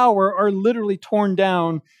God's power are literally torn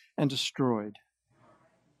down and destroyed.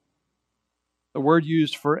 The word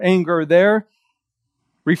used for anger there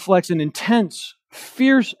reflects an intense,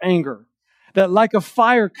 fierce anger that like a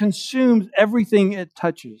fire consumes everything it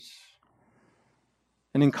touches.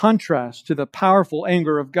 And in contrast to the powerful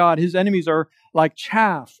anger of God, His enemies are like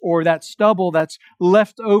chaff or that stubble that's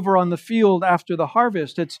left over on the field after the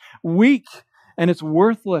harvest. It's weak and it's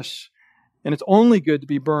worthless, and it's only good to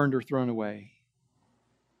be burned or thrown away.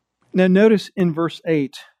 Now notice in verse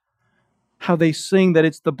 8 how they sing that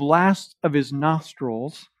it's the blast of His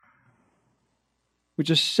nostrils, which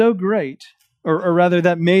is so great, or rather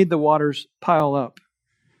that made the waters pile up.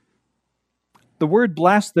 The word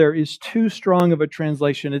blast there is too strong of a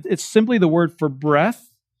translation. It's simply the word for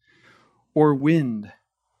breath or wind.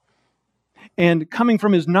 And coming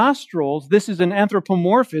from His nostrils, this is an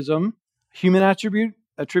anthropomorphism, human attribute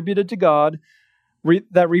attributed to God,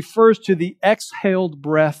 that refers to the exhaled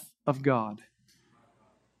breath of God.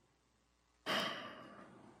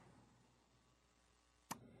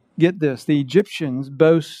 Get this, the Egyptians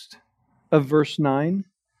boast of verse 9,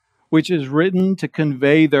 which is written to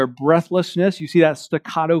convey their breathlessness. You see that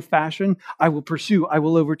staccato fashion? I will pursue, I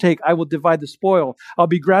will overtake, I will divide the spoil, I'll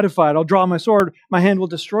be gratified, I'll draw my sword, my hand will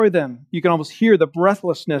destroy them. You can almost hear the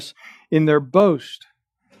breathlessness in their boast.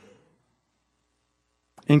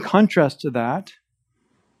 In contrast to that,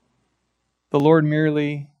 the Lord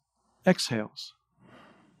merely exhales.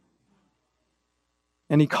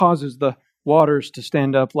 And He causes the waters to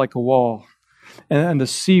stand up like a wall, and the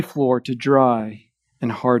seafloor to dry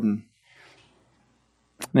and harden.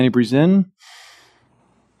 Then He breathes in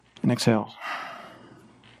and exhales.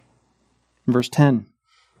 In verse 10,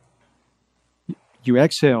 you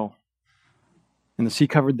exhale, and the sea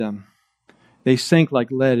covered them. They sank like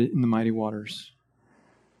lead in the mighty waters.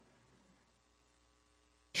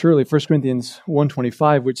 Surely 1 Corinthians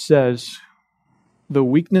 1:25, which says, the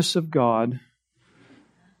weakness of God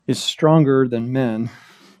is stronger than men,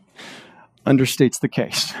 understates the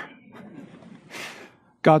case.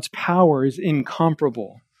 God's power is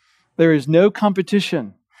incomparable. There is no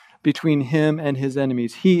competition between him and his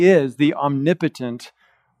enemies. He is the omnipotent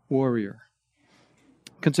warrior.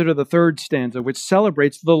 Consider the third stanza, which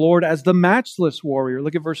celebrates the Lord as the matchless warrior.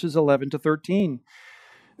 Look at verses 11 to 13.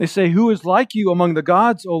 They say, "Who is like you among the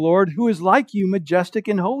gods, O Lord? Who is like you, majestic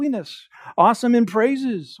in holiness, awesome in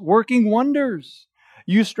praises, working wonders?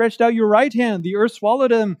 You stretched out your right hand, the earth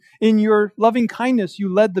swallowed them. In your loving kindness,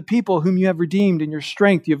 you led the people whom you have redeemed. In your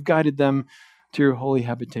strength, you have guided them to your holy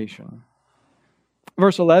habitation."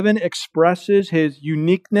 Verse 11 expresses his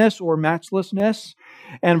uniqueness or matchlessness,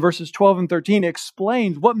 and verses 12 and 13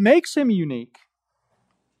 explains what makes him unique.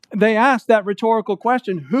 They ask that rhetorical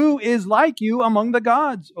question, "Who is like you among the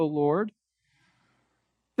gods, O Lord?"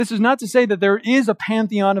 This is not to say that there is a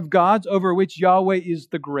pantheon of gods over which Yahweh is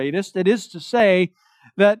the greatest. It is to say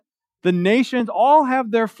that the nations all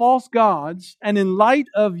have their false gods, and in light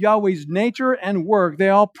of Yahweh's nature and work, they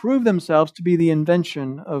all prove themselves to be the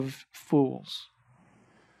invention of fools.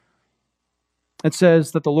 It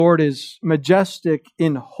says that the Lord is majestic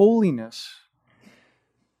in holiness,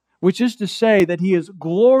 which is to say that He is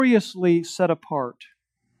gloriously set apart.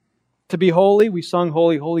 To be holy, we sung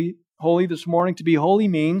holy, holy, holy this morning. To be holy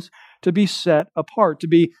means to be set apart, to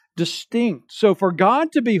be distinct. So for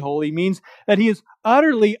God to be holy means that He is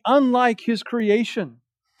utterly unlike His creation.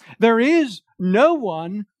 There is no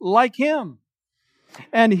one like Him.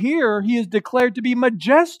 And here He is declared to be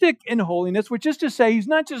majestic in holiness, which is to say He's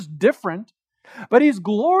not just different, but He's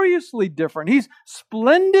gloriously different. He's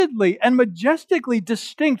splendidly and majestically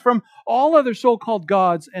distinct from all other so-called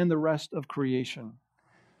gods and the rest of creation.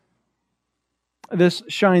 This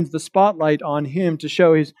shines the spotlight on Him to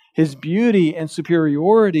show His beauty and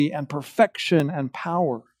superiority and perfection and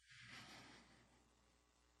power.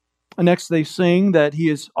 And next they sing that He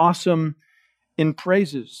is awesome in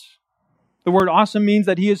praises. The word awesome means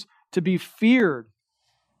that He is to be feared.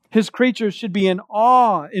 His creatures should be in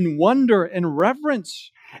awe, in wonder, and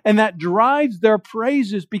reverence. And that drives their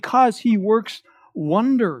praises because He works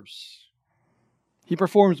wonders. He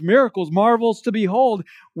performs miracles, marvels to behold.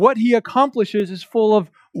 What He accomplishes is full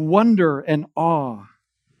of wonder and awe.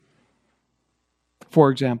 For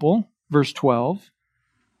example, verse 12,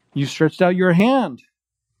 "You stretched out your hand,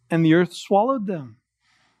 and the earth swallowed them."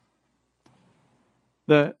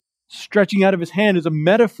 The stretching out of His hand is a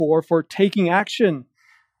metaphor for taking action.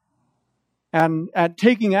 And at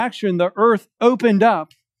taking action, the earth opened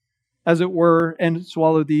up, as it were, and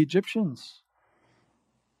swallowed the Egyptians.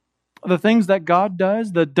 The things that God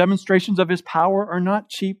does, the demonstrations of His power, are not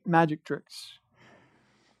cheap magic tricks.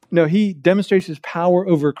 No, He demonstrates His power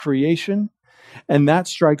over creation, and that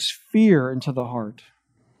strikes fear into the heart.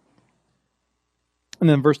 And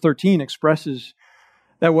then verse 13 expresses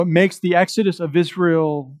that what makes the exodus of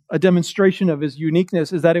Israel a demonstration of His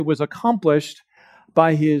uniqueness is that it was accomplished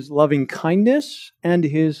by His loving kindness and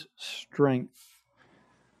His strength.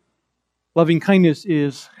 Loving kindness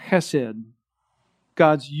is chesed,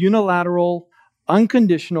 God's unilateral,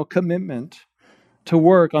 unconditional commitment to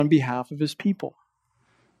work on behalf of His people.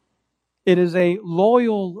 It is a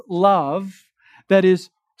loyal love that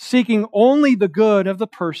is seeking only the good of the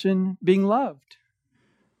person being loved.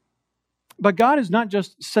 But God is not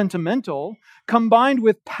just sentimental. Combined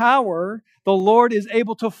with power, the Lord is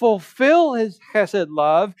able to fulfill His chesed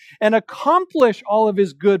love and accomplish all of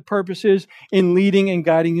His good purposes in leading and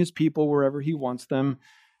guiding His people wherever He wants them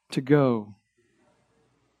to go.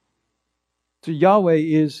 So Yahweh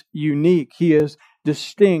is unique. He is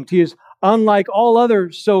distinct. He is unlike all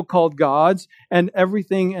other so-called gods and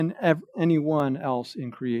everything and anyone else in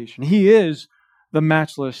creation. He is the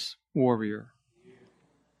matchless warrior.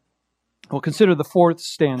 We'll consider the fourth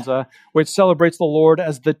stanza, which celebrates the Lord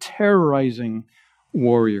as the terrorizing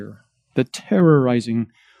warrior. The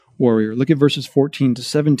terrorizing warrior. Look at verses 14 to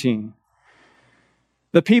 17.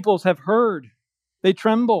 "The peoples have heard. They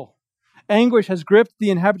tremble. Anguish has gripped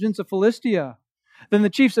the inhabitants of Philistia. Then the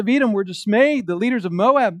chiefs of Edom were dismayed. The leaders of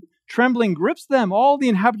Moab, trembling, grips them. All the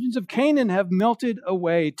inhabitants of Canaan have melted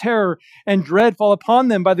away. Terror and dread fall upon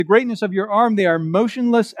them. By the greatness of your arm, they are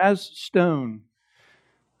motionless as stone.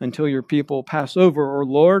 Until your people pass over, O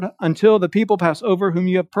Lord, until the people pass over whom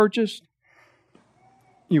you have purchased,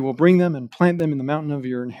 you will bring them and plant them in the mountain of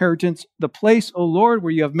your inheritance, the place, O Lord,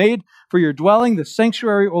 where you have made for your dwelling, the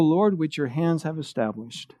sanctuary, O Lord, which your hands have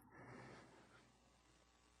established."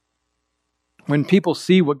 When people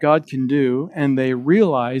see what God can do and they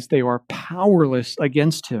realize they are powerless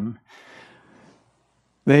against Him,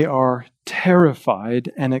 they are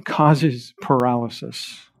terrified and it causes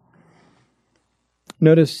paralysis.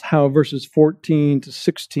 Notice how verses 14 to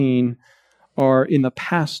 16 are in the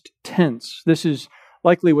past tense. This is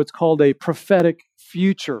likely what's called a prophetic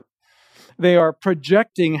future. They are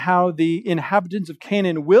projecting how the inhabitants of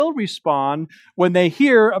Canaan will respond when they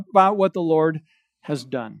hear about what the Lord has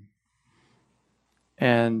done.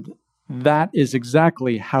 And that is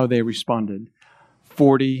exactly how they responded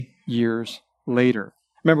 40 years later.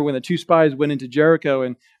 Remember when the two spies went into Jericho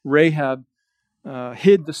and Rahab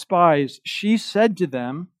hid the spies, she said to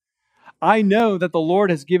them, I know that the Lord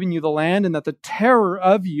has given you the land and that the terror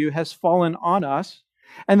of you has fallen on us,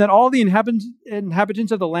 and that all the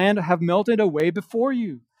inhabitants of the land have melted away before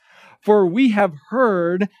you. For we have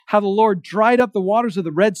heard how the Lord dried up the waters of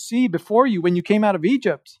the Red Sea before you when you came out of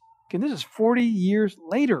Egypt. Okay, this is 40 years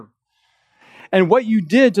later. And what you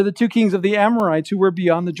did to the two kings of the Amorites who were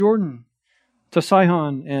beyond the Jordan, to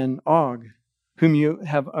Sihon and Og, whom you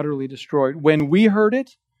have utterly destroyed. When we heard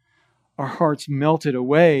it, our hearts melted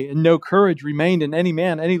away, and no courage remained in any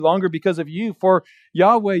man any longer because of you. For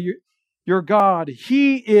Yahweh, your God,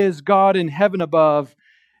 He is God in heaven above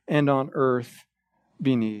and on earth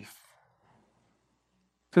beneath.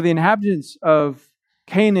 So the inhabitants of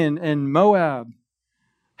Canaan and Moab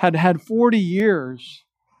had had 40 years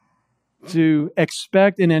to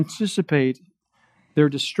expect and anticipate their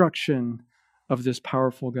destruction of this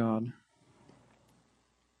powerful God.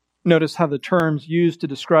 Notice how the terms used to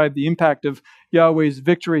describe the impact of Yahweh's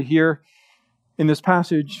victory here in this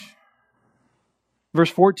passage.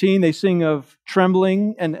 Verse 14, they sing of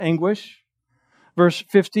trembling and anguish. Verse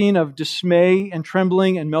 15, of dismay and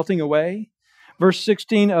trembling and melting away. Verse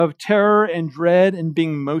 16, of terror and dread and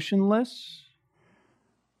being motionless.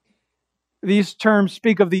 These terms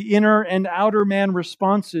speak of the inner and outer man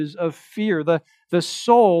responses of fear. The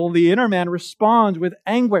soul, the inner man, responds with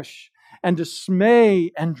anguish and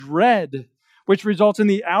dismay and dread, which results in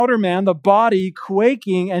the outer man, the body,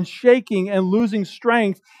 quaking and shaking and losing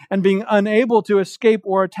strength and being unable to escape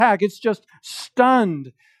or attack. It's just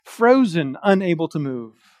stunned, frozen, unable to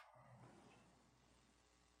move.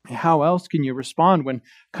 How else can you respond when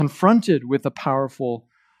confronted with the powerful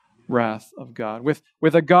wrath of God? With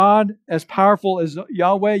a God as powerful as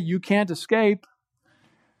Yahweh, you can't escape,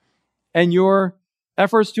 and your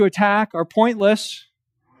efforts to attack are pointless.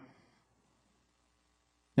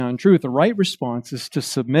 Now, in truth, the right response is to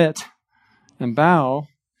submit and bow,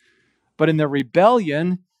 but in their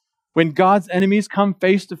rebellion, when God's enemies come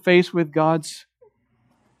face to face with God's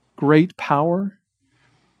great power,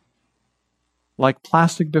 like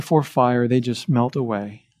plastic before fire, they just melt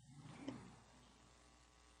away.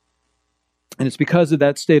 And it's because of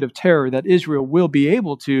that state of terror that Israel will be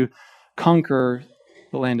able to conquer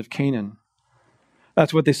the land of Canaan.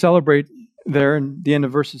 That's what they celebrate there in the end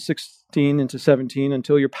of verses 16 into 17,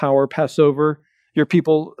 until your power pass over, your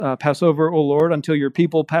people pass over, O Lord, until your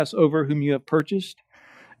people pass over whom you have purchased.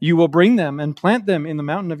 You will bring them and plant them in the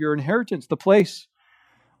mountain of your inheritance, the place,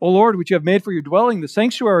 O Lord, which you have made for your dwelling, the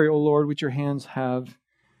sanctuary, O Lord, which your hands have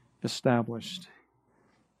established.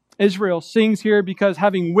 Israel sings here because,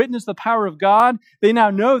 having witnessed the power of God, they now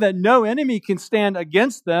know that no enemy can stand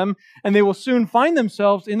against them, and they will soon find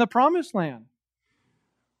themselves in the promised land.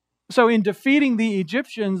 So in defeating the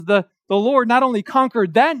Egyptians, the Lord not only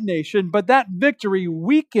conquered that nation, but that victory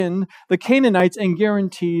weakened the Canaanites and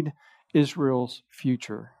guaranteed Israel's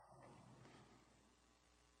future.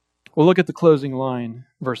 We'll look at the closing line,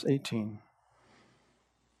 verse 18.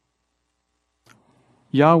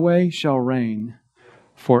 Yahweh shall reign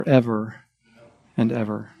forever and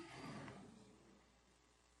ever.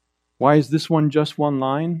 Why is this one just one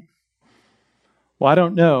line? Well, I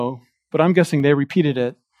don't know, but I'm guessing they repeated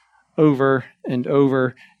it over and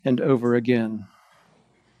over and over again.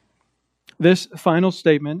 This final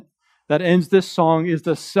statement that ends this song is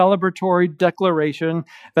the celebratory declaration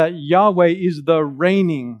that Yahweh is the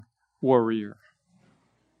reigning warrior,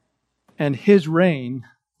 and His reign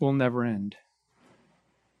will never end.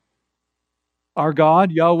 Our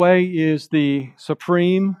God, Yahweh, is the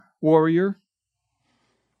supreme warrior.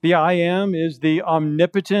 The I Am is the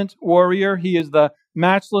omnipotent warrior. He is the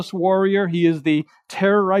matchless warrior. He is the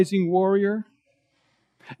terrorizing warrior.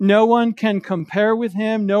 No one can compare with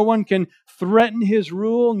Him. No one can threaten His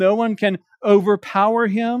rule. No one can overpower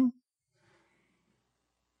Him.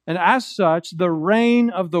 And as such, the reign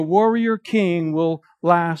of the warrior king will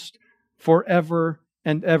last forever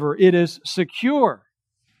and ever. It is secure.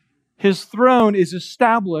 His throne is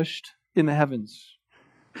established in the heavens.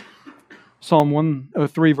 Psalm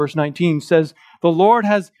 103, verse 19 says, the Lord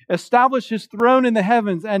has established His throne in the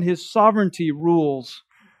heavens, and His sovereignty rules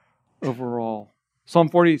over all. Psalm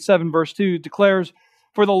 47, verse 2 declares,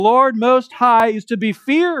 for the Lord Most High is to be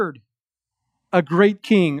feared, a great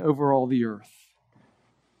king over all the earth.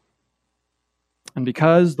 And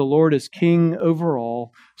because the Lord is king over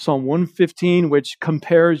all, Psalm 115, which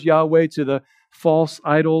compares Yahweh to the false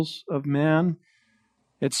idols of man,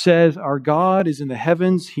 it says, our God is in the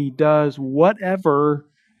heavens. He does whatever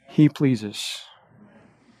He pleases.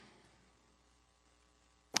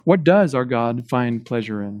 What does our God find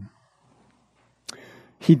pleasure in?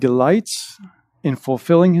 He delights in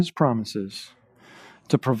fulfilling His promises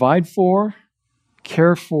to provide for,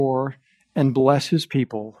 care for, and bless His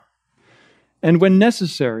people. And when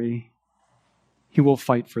necessary, He will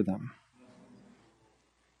fight for them.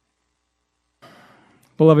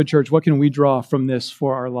 Beloved church, what can we draw from this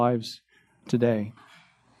for our lives today?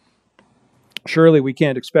 Surely we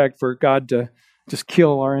can't expect for God to just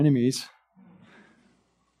kill our enemies.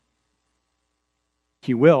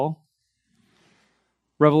 He will.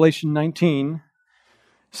 Revelation 19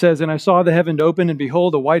 says, and I saw the heaven open, and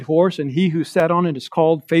behold, a white horse, and he who sat on it is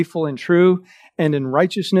called Faithful and True, and in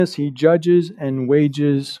righteousness he judges and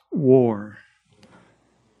wages war.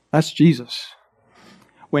 That's Jesus.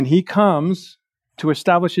 When He comes to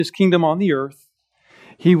establish His kingdom on the earth,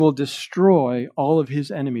 He will destroy all of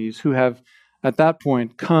His enemies who have, at that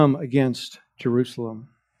point, come against Jerusalem.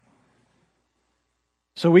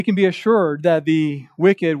 So we can be assured that the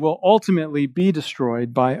wicked will ultimately be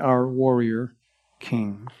destroyed by our warrior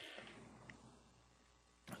king.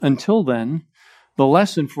 Until then, the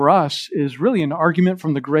lesson for us is really an argument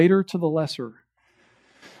from the greater to the lesser.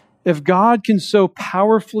 If God can so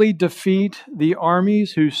powerfully defeat the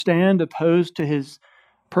armies who stand opposed to His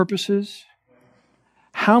purposes,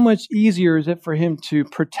 how much easier is it for Him to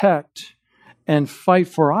protect and fight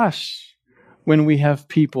for us when we have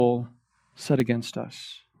people set against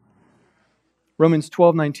us? Romans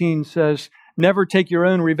 12:19 says, never take your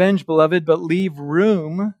own revenge, beloved, but leave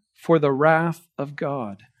room for the wrath of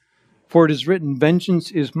God. For it is written,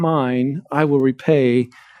 vengeance is mine, I will repay,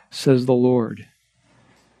 says the Lord.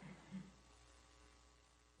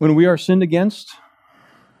 When we are sinned against,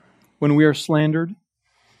 when we are slandered,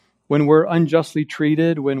 when we're unjustly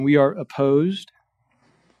treated, when we are opposed,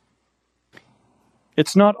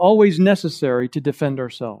 it's not always necessary to defend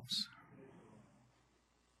ourselves.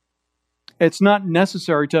 It's not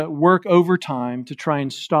necessary to work overtime to try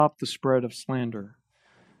and stop the spread of slander.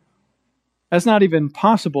 It's not even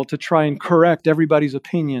possible to try and correct everybody's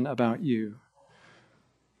opinion about you.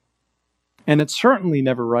 And it's certainly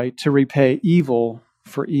never right to repay evil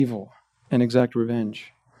for evil and exact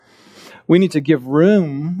revenge. We need to give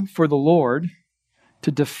room for the Lord to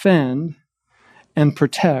defend and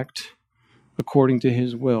protect according to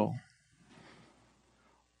His will.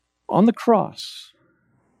 On the cross,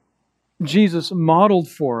 Jesus modeled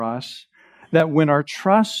for us that when our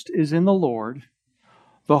trust is in the Lord,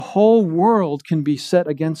 the whole world can be set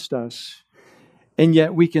against us, and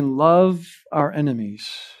yet we can love our enemies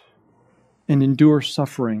and endure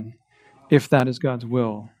suffering if that is God's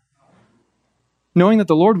will. Knowing that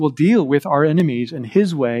the Lord will deal with our enemies in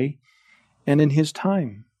His way and in His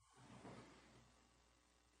time.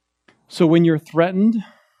 So when you're threatened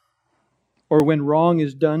or when wrong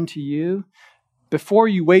is done to you, before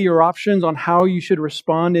you weigh your options on how you should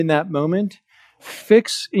respond in that moment,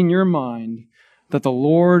 fix in your mind that the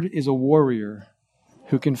Lord is a warrior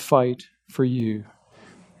who can fight for you,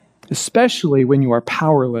 especially when you are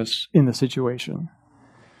powerless in the situation.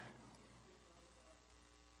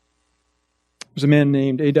 There's a man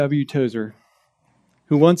named A.W. Tozer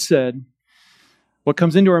who once said, what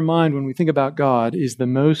comes into our mind when we think about God is the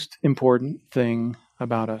most important thing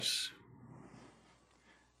about us.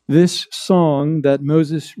 This song that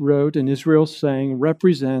Moses wrote and Israel sang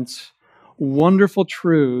represents wonderful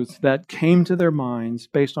truths that came to their minds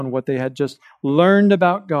based on what they had just learned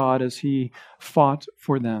about God as He fought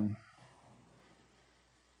for them.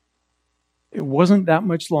 It wasn't that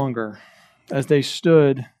much longer as they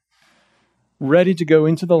stood ready to go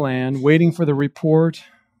into the land, waiting for the report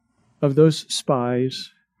of those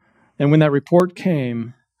spies. And when that report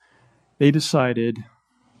came, they decided,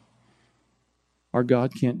 our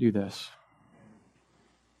God can't do this.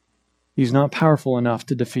 He's not powerful enough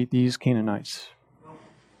to defeat these Canaanites.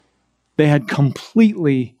 They had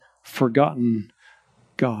completely forgotten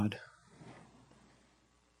God.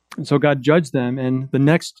 And so God judged them, and the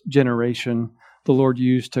next generation the Lord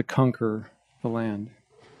used to conquer the land.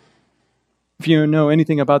 If you know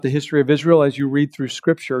anything about the history of Israel as you read through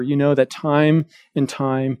Scripture, you know that time and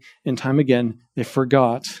time and time again, they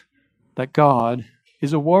forgot that God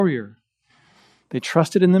is a warrior. They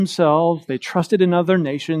trusted in themselves. They trusted in other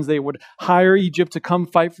nations. They would hire Egypt to come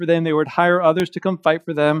fight for them. They would hire others to come fight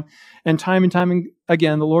for them. And time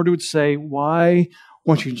again, the Lord would say, why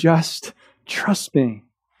won't you just trust me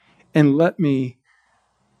and let me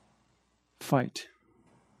fight.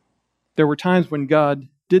 There were times when God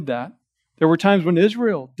did that. There were times when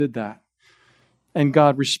Israel did that. And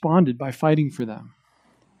God responded by fighting for them.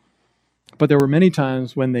 But there were many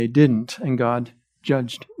times when they didn't, and God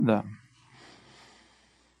judged them.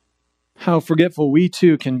 How forgetful we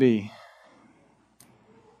too can be.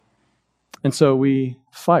 And so we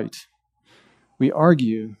fight. We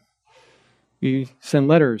argue. We send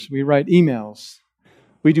letters. We write emails.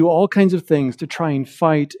 We do all kinds of things to try and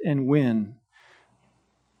fight and win.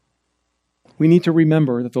 We need to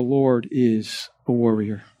remember that the Lord is a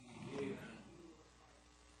warrior.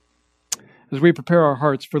 As we prepare our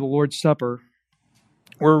hearts for the Lord's Supper,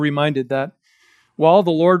 we're reminded that while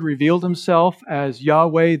the Lord revealed himself as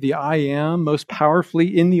Yahweh the I Am most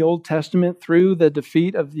powerfully in the Old Testament through the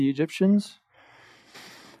defeat of the Egyptians,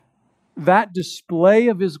 that display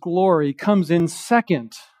of his glory comes in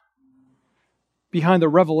second behind the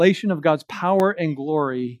revelation of God's power and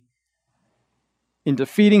glory in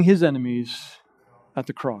defeating his enemies at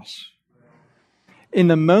the cross. In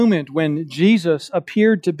the moment when Jesus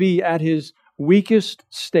appeared to be at his weakest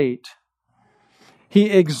state, he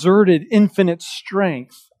exerted infinite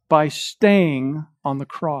strength by staying on the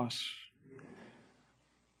cross.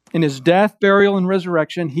 In his death, burial, and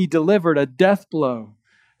resurrection, he delivered a death blow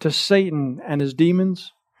to Satan and his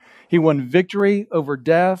demons. He won victory over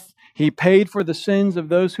death. He paid for the sins of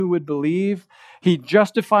those who would believe. He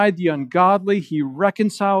justified the ungodly. He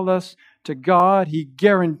reconciled us to God. He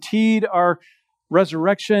guaranteed our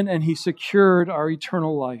resurrection, and he secured our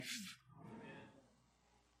eternal life.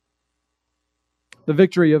 The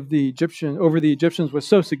victory of over the Egyptians was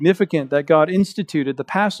so significant that God instituted the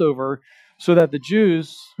Passover so that the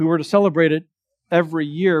Jews who were to celebrate it every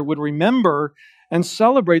year would remember and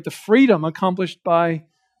celebrate the freedom accomplished by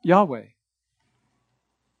Yahweh.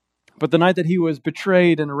 But the night that he was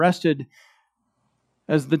betrayed and arrested,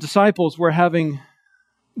 as the disciples were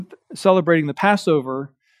celebrating the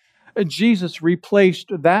Passover, Jesus replaced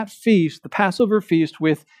that feast, the Passover feast,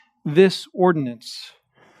 with this ordinance,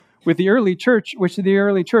 which the early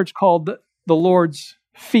church called the Lord's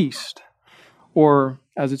Feast, or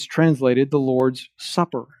as it's translated, the Lord's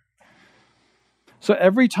Supper. So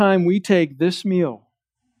every time we take this meal,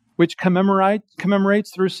 which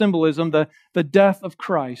commemorates through symbolism the death of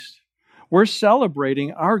Christ, we're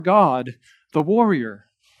celebrating our God, the warrior,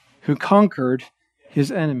 who conquered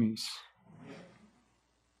his enemies.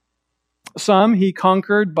 Some he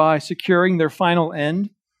conquered by securing their final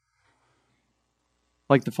end,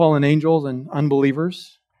 like the fallen angels and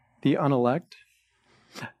unbelievers, the unelect.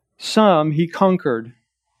 Some he conquered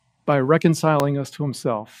by reconciling us to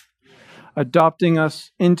himself, adopting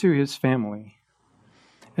us into his family,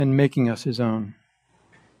 and making us his own.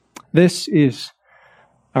 This is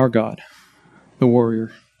our God, the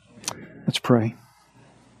warrior. Let's pray.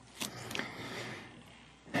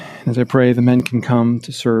 As I pray, the men can come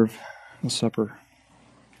to serve the supper.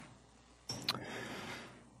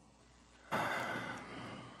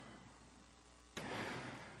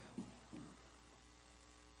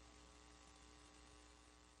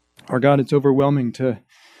 Our God, it's overwhelming to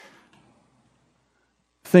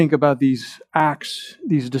think about these acts,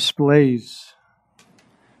 these displays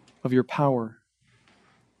of your power.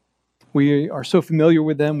 We are so familiar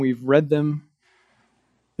with them. We've read them.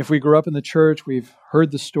 If we grew up in the church, we've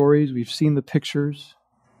heard the stories, we've seen the pictures.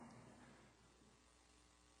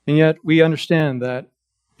 And yet we understand that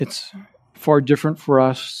it's far different for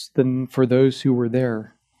us than for those who were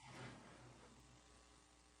there.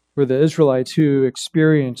 For the Israelites who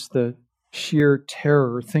experienced the sheer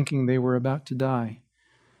terror thinking they were about to die.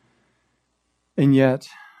 And yet,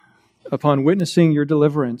 upon witnessing your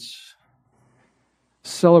deliverance,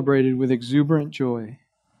 celebrated with exuberant joy.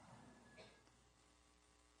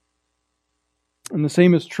 And the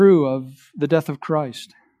same is true of the death of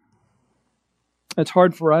Christ. It's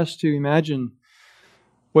hard for us to imagine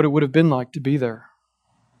what it would have been like to be there.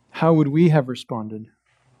 How would we have responded?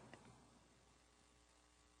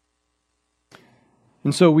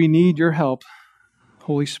 And so we need your help,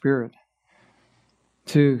 Holy Spirit,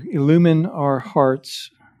 to illumine our hearts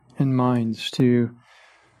and minds, to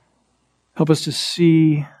help us to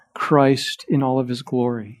see Christ in all of his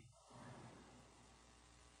glory,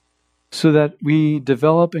 so that we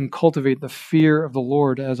develop and cultivate the fear of the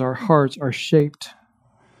Lord as our hearts are shaped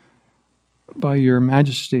by your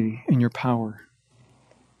majesty and your power.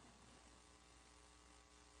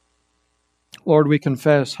 Lord, we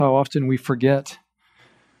confess how often we forget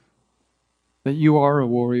that you are a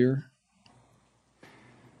warrior,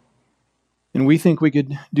 and we think we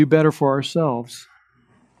could do better for ourselves.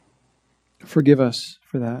 Forgive us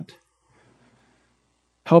for that.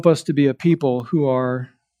 Help us to be a people who are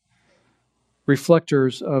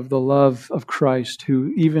reflectors of the love of Christ,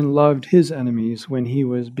 who even loved his enemies when he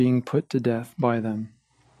was being put to death by them.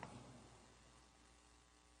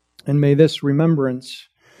 And may this remembrance,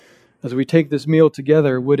 as we take this meal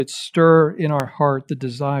together, would it stir in our heart the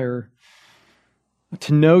desire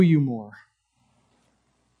to know you more,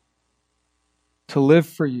 to live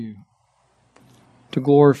for you, to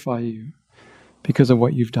glorify you because of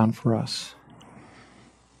what you've done for us.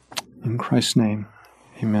 In Christ's name,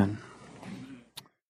 amen.